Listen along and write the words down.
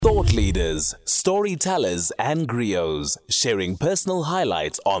Thought leaders, storytellers, and griots sharing personal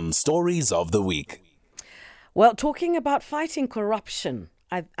highlights on Stories of the Week. Well, talking about fighting corruption,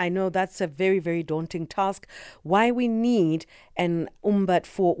 I know that's a very, very daunting task. Why we need an ombud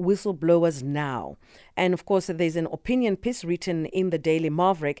for whistleblowers now. And of course, there's an opinion piece written in the Daily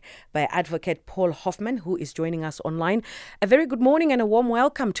Maverick by Advocate Paull Hoffman, who is joining us online. A very good morning and a warm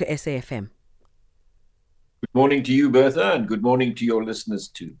welcome to SAFM. Good morning to you, Bertha, and good morning to your listeners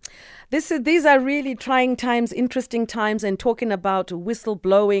too. These are really trying times, interesting times, and talking about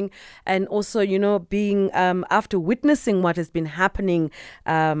whistleblowing and also, being after witnessing what has been happening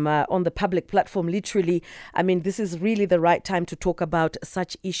on the public platform, literally. I mean, this is really the right time to talk about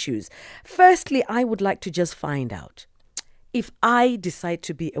such issues. Firstly, I would like to just find out, if I decide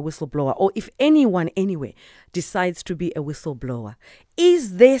to be a whistleblower, or if anyone anyway decides to be a whistleblower,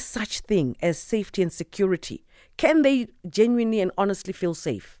 is there such thing as safety and security? Can they genuinely and honestly feel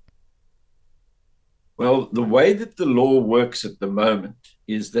safe? Well, the way that the law works at the moment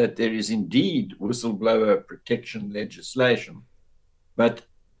is that there is indeed whistleblower protection legislation, but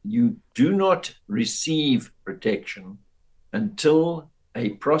you do not receive protection until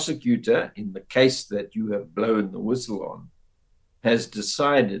a prosecutor, in the case that you have blown the whistle on, has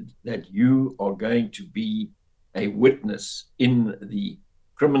decided that you are going to be a witness in the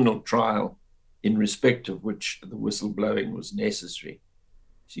criminal trial in respect of which the whistleblowing was necessary.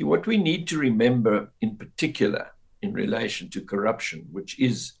 See, what we need to remember in particular in relation to corruption, which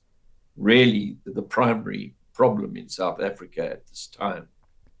is really the primary problem in South Africa at this time,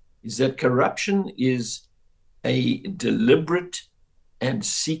 is that corruption is a deliberate and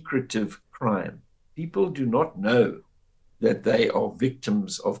secretive crime. People do not know that they are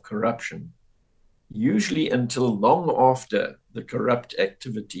victims of corruption, usually until long after the corrupt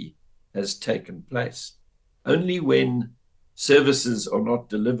activity has taken place. Only when services are not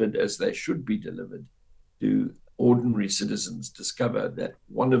delivered as they should be delivered do ordinary citizens discover that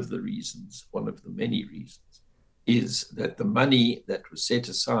one of the many reasons, is that the money that was set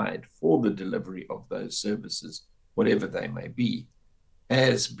aside for the delivery of those services, whatever they may be,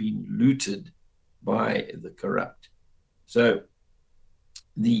 has been looted by the corrupt. So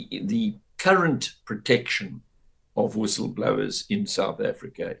the current protection of whistleblowers in South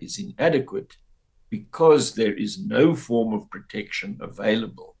Africa is inadequate because there is no form of protection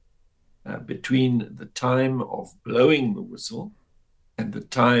available between the time of blowing the whistle and the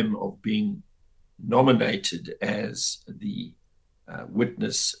time of being nominated as the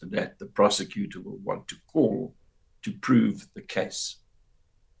witness that the prosecutor will want to call to prove the case.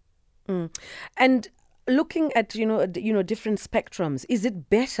 And looking at different spectrums, is it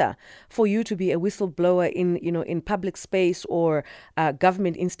better for you to be a whistleblower in public space or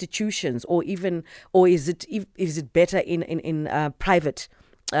government institutions, or is it better in private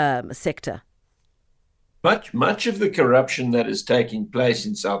sector? Much of the corruption that is taking place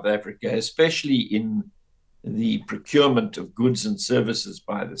in South Africa, especially in the procurement of goods and services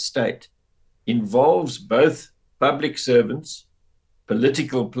by the state, involves both public servants,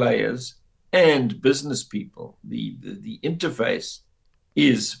 political players, and business people. The interface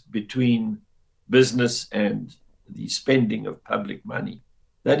is between business and the spending of public money.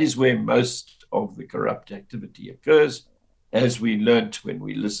 That is where most of the corrupt activity occurs, as we learnt when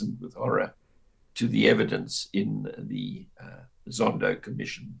we listened with horror to the evidence in the Zondo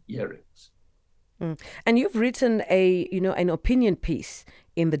Commission hearings. And you've written an opinion piece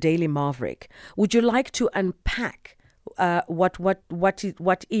in the Daily Maverick. Would you like to unpack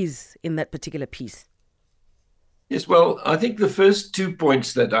what is in that particular piece? Yes, well, I think the first 2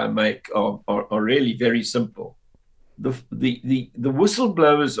 points that I make are really very simple. The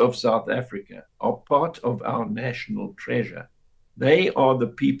whistleblowers of South Africa are part of our national treasure. They are the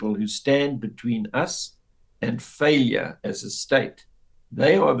people who stand between us and failure as a state.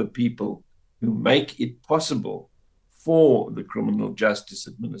 They are the people who make it possible for the Criminal Justice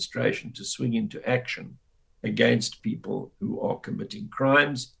Administration to swing into action against people who are committing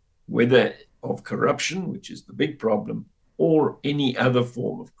crimes, whether of corruption, which is the big problem, or any other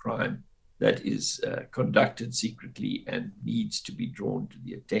form of crime that is conducted secretly and needs to be drawn to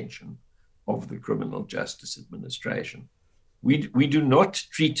the attention of the Criminal Justice Administration. We do not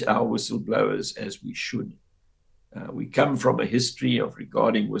treat our whistleblowers as we should. We come from a history of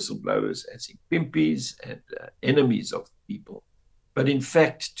regarding whistleblowers as impimpies and enemies of the people. But in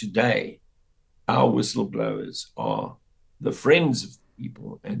fact, today, our whistleblowers are the friends of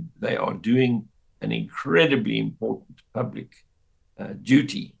people, and they are doing an incredibly important public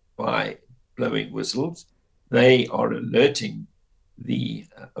duty by blowing whistles. They are alerting the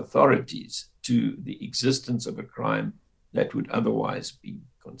authorities to the existence of a crime that would otherwise be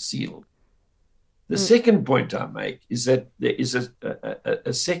concealed. The second point I make is that there is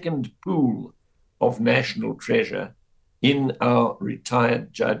a second pool of national treasure in our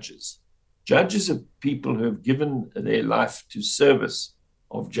retired judges. Judges are people who have given their life to service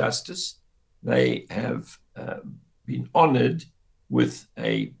of justice. They have been honored with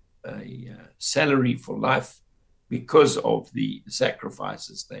a salary for life because of the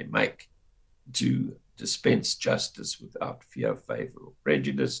sacrifices they make to dispense justice without fear, favor, or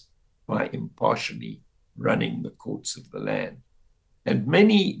prejudice by impartially running the courts of the land. And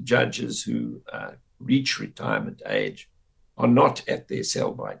many judges who reach retirement age are not at their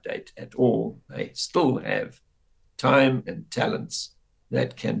sell-by date at all. They still have time and talents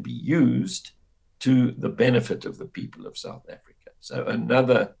that can be used to the benefit of the people of South Africa. So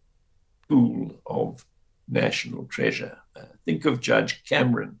another pool of national treasure. Think of Judge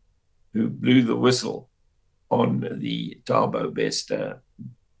Cameron, who blew the whistle on the Thabo Bester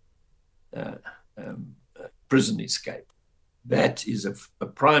prison escape. That is a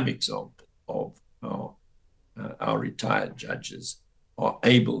prime example of how our retired judges are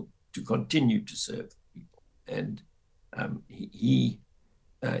able to continue to serve people. And he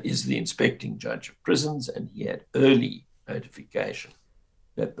is the inspecting judge of prisons, and he had early notification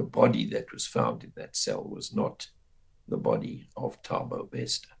that the body that was found in that cell was not the body of Thabo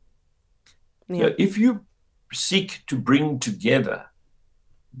Bester. Yeah. So if you seek to bring together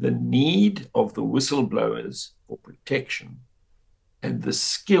the need of the whistleblowers for protection and the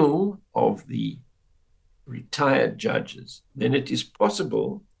skill of the retired judges, then it is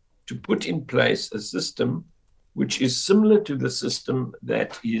possible to put in place a system which is similar to the system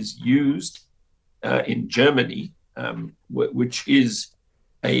that is used in Germany, which is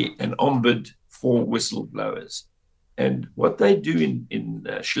an ombud for whistleblowers. And what they do in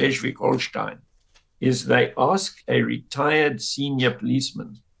Schleswig-Holstein is they ask a retired senior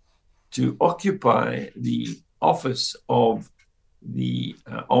policeman to occupy the office of the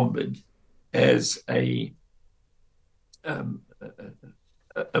ombud as a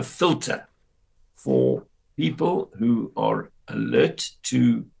filter for people who are alert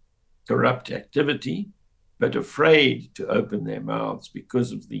to corrupt activity, but afraid to open their mouths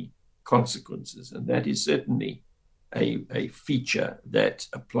because of the consequences. And that is certainly a feature that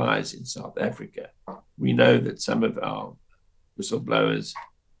applies in South Africa. We know that some of our whistleblowers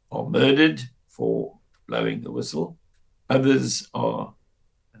are murdered for blowing the whistle. Others are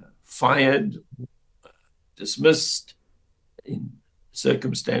fired, dismissed in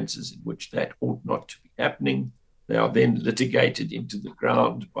circumstances in which that ought not to be happening. They are then litigated into the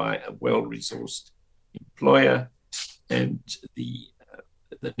ground by a well-resourced employer, and the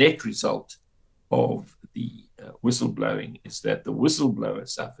net result of the whistleblowing is that the whistleblower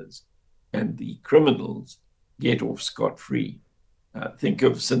suffers and the criminals get off scot-free. Think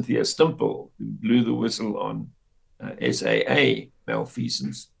of Cynthia Stimple, who blew the whistle on SAA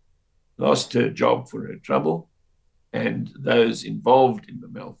malfeasance, lost her job for her trouble, and those involved in the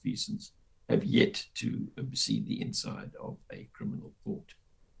malfeasance have yet to see the inside of a criminal court.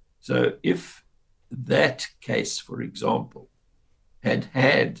 So if that case, for example, had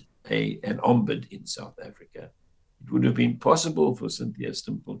an ombud in South Africa, it would have been possible for Cynthia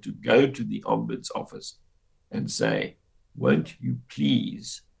Stimple to go to the ombud's office and say, won't you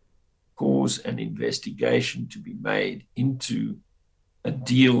please cause an investigation to be made into a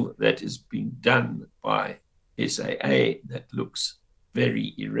deal that is being done by SAA that looks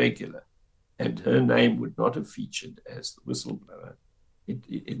very irregular. And her name would not have featured as the whistleblower.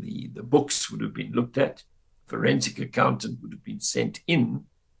 The books would have been looked at. Forensic accountant would have been sent in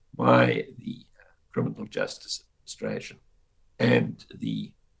by the Criminal Justice Administration, and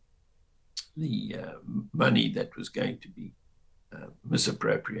the money that was going to be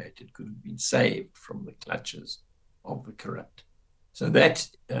misappropriated could have been saved from the clutches of the corrupt. So that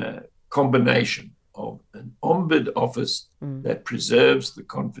combination of an ombud office that preserves the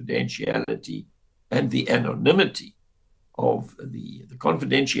confidentiality and the anonymity of the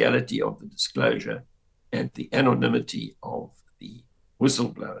confidentiality of the disclosure and the anonymity of the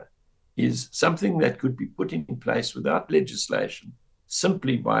whistleblower is something that could be put in place without legislation,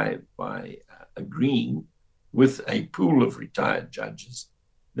 simply by agreeing with a pool of retired judges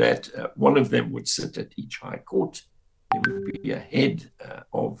that one of them would sit at each high court. There would be a head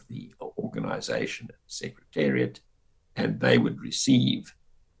of the organization, secretariat, and they would receive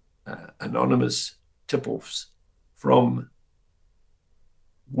anonymous tip-offs from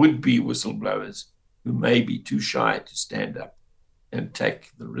would-be whistleblowers who may be too shy to stand up and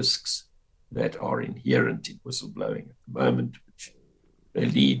take the risks that are inherent in whistleblowing at the moment, which they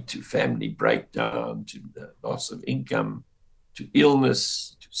lead to family breakdown, to the loss of income,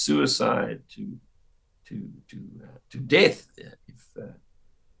 illness, to suicide, to death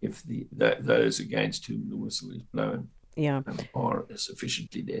if those against whom the whistle is blown are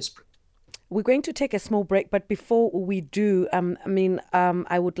sufficiently desperate. We're going to take a small break, but before we do,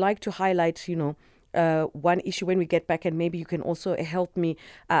 I would like to highlight, one issue when we get back, and maybe you can also help me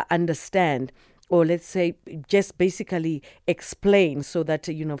understand, or let's say just basically explain so that,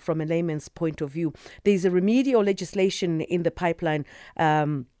 from a layman's point of view, there's a remedial legislation in the pipeline,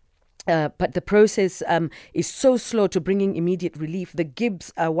 but the process is so slow to bringing immediate relief. The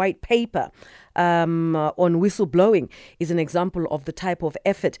Gibbs white paper on whistleblowing is an example of the type of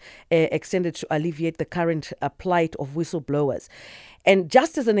effort extended to alleviate the current plight of whistleblowers. And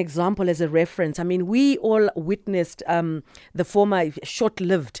just as an example, as a reference, we all witnessed the former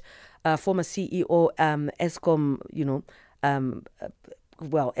short-lived former CEO, Eskom,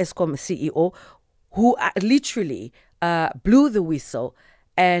 Eskom CEO, who literally blew the whistle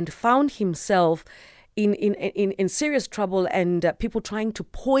and found himself in serious trouble, and people trying to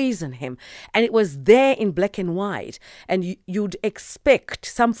poison him. And it was there in black and white. And you'd expect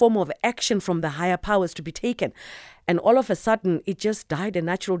some form of action from the higher powers to be taken. And all of a sudden, it just died a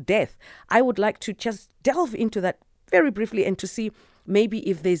natural death. I would like to just delve into that very briefly and to see maybe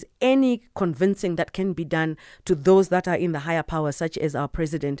if there's any convincing that can be done to those that are in the higher power, such as our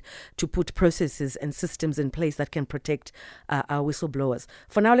president, to put processes and systems in place that can protect our whistleblowers.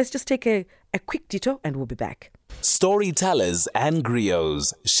 For now, let's just take a quick detour and we'll be back. Storytellers and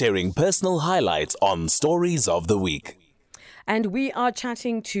griots sharing personal highlights on Stories of the Week. And we are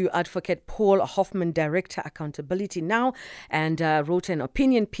chatting to Advocate Paull Hoffman, Director, Accountability Now, and wrote an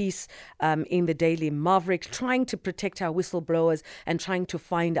opinion piece in the Daily Maverick, trying to protect our whistleblowers and trying to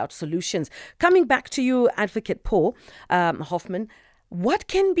find out solutions. Coming back to you, Advocate Paull Hoffman, what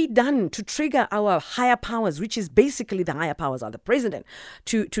can be done to trigger our higher powers, which is basically the higher powers are the president,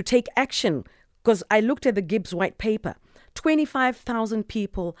 to take action? Because I looked at the Gibbs white paper. 25,000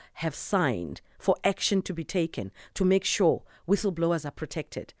 people have signed for action to be taken to make sure whistleblowers are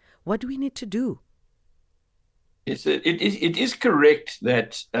protected. What do we need to do? Yes, it is correct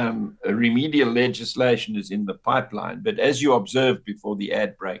that remedial legislation is in the pipeline, but as you observed before the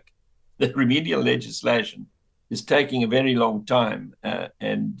ad break, the remedial legislation is taking a very long time,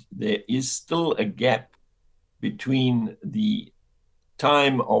 and there is still a gap between the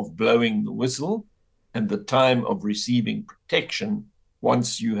time of blowing the whistle and the time of receiving protection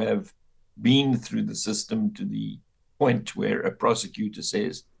once you have been through the system to the point where a prosecutor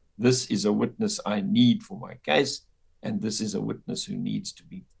says, this is a witness I need for my case, and this is a witness who needs to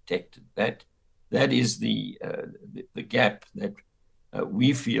be protected. That is the gap that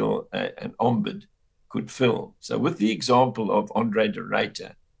we feel an ombud could fill. So with the example of Andre de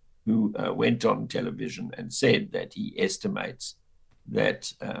Ruyter, who went on television and said that he estimates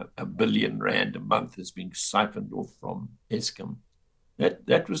that R1 billion a month is being siphoned off from Eskom.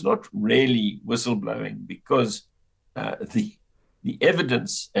 That was not really whistleblowing, because the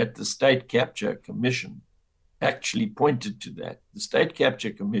evidence at the State Capture Commission actually pointed to that. The State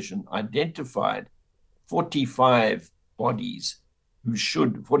Capture Commission identified 45 bodies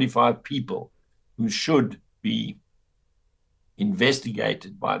 45 people who should be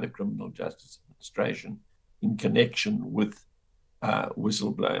investigated by the Criminal Justice Administration in connection with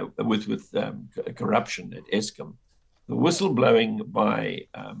whistleblower with corruption at Eskom. The whistleblowing by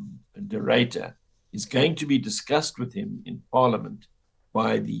de Ruyter is going to be discussed with him in Parliament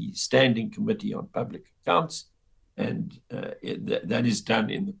by the Standing Committee on Public Accounts, and that is done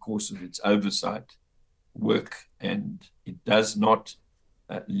in the course of its oversight work, and it does not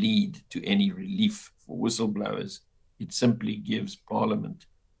lead to any relief for whistleblowers. It simply gives Parliament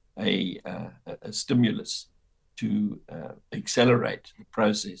a stimulus to accelerate the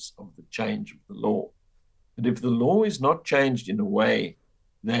process of the change of the law. But if the law is not changed in a way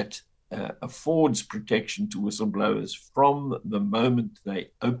that affords protection to whistleblowers from the moment they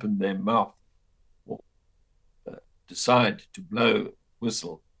open their mouth or decide to blow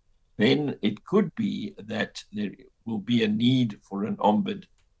whistle, then it could be that there will be a need for an ombud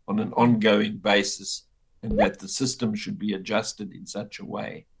on an ongoing basis, and that the system should be adjusted in such a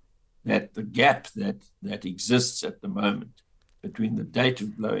way that the gap that exists at the moment between the date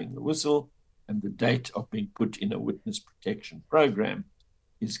of blowing the whistle and the date of being put in a witness protection program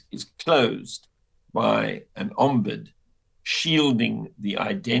is closed by an ombud shielding the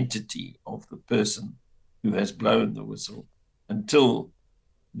identity of the person who has blown the whistle until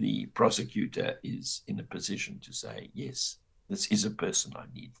the prosecutor is in a position to say, yes, this is a person I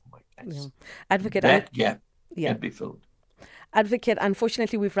need for my case. Yeah. Advocate, that gap can be filled. Advocate,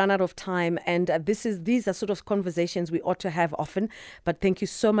 unfortunately, we've run out of time, and these are sort of conversations we ought to have often. But thank you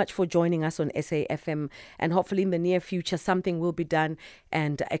so much for joining us on SAFM, and hopefully in the near future something will be done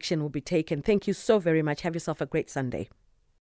and action will be taken. Thank you so very much. Have yourself a great Sunday.